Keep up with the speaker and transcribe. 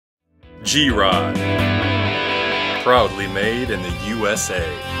G-Rod, proudly made in the USA.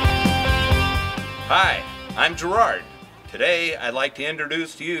 Hi, I'm Gerard. Today I'd like to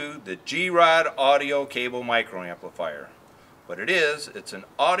introduce to you the G-Rod audio cable microamplifier. What it is, it's an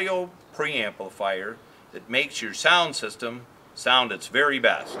audio preamplifier that makes your sound system sound its very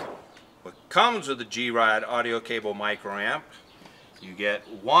best. What comes with the G-Rod audio cable microamp, you get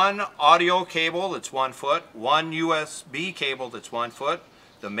one audio cable that's 1 foot, one USB cable that's 1 foot,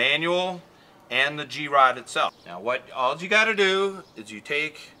 the manual, and the G-Rod itself. Now all you got to do is you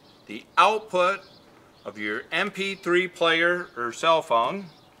take the output of your MP3 player or cell phone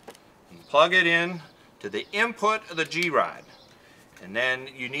and plug it in to the input of the G-Rod. And then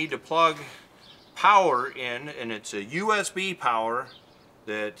you need to plug power in, and it's a USB power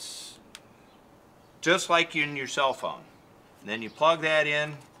that's just like in your cell phone. And then you plug that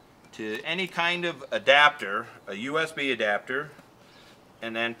in to any kind of adapter, a USB adapter,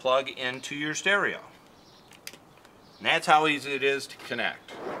 and then plug into your stereo. And that's how easy it is to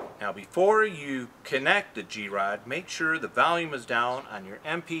connect. Now before you connect the G-Rod, make sure the volume is down on your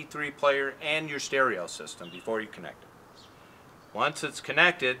MP3 player and your stereo system before you connect it. Once it's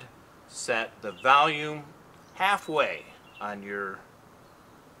connected, set the volume halfway on your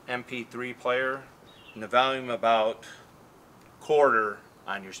MP3 player and the volume about quarter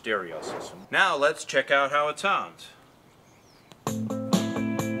on your stereo system. Now let's check out how it sounds.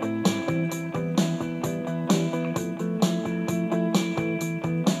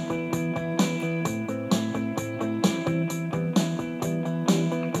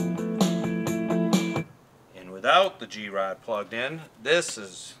 Without the G-Rod plugged in, this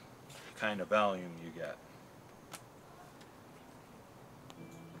is the kind of volume you get.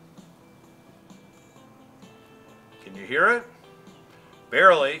 Can you hear it?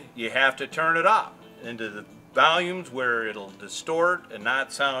 Barely. You have to turn it up into the volumes where it'll distort and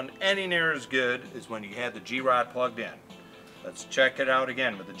not sound any near as good as when you had the G-Rod plugged in. Let's check it out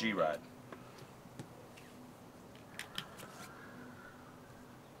again with the G-Rod.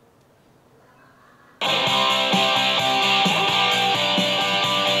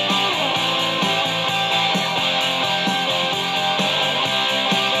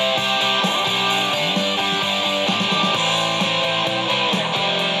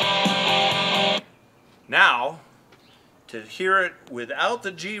 Now, to hear it without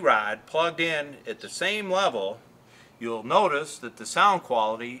the G-Rod plugged in at the same level, you'll notice that the sound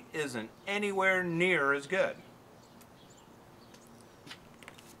quality isn't anywhere near as good.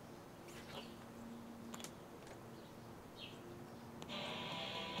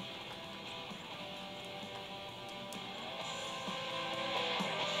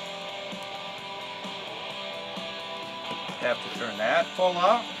 Have to turn that full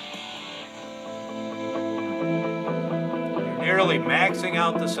up. Nearly maxing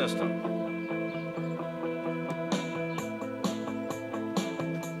out the system.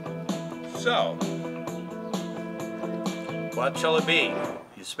 So, what shall it be?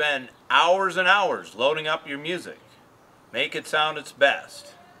 You spend hours and hours loading up your music. Make it sound its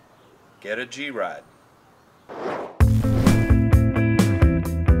best. Get a G-Rod.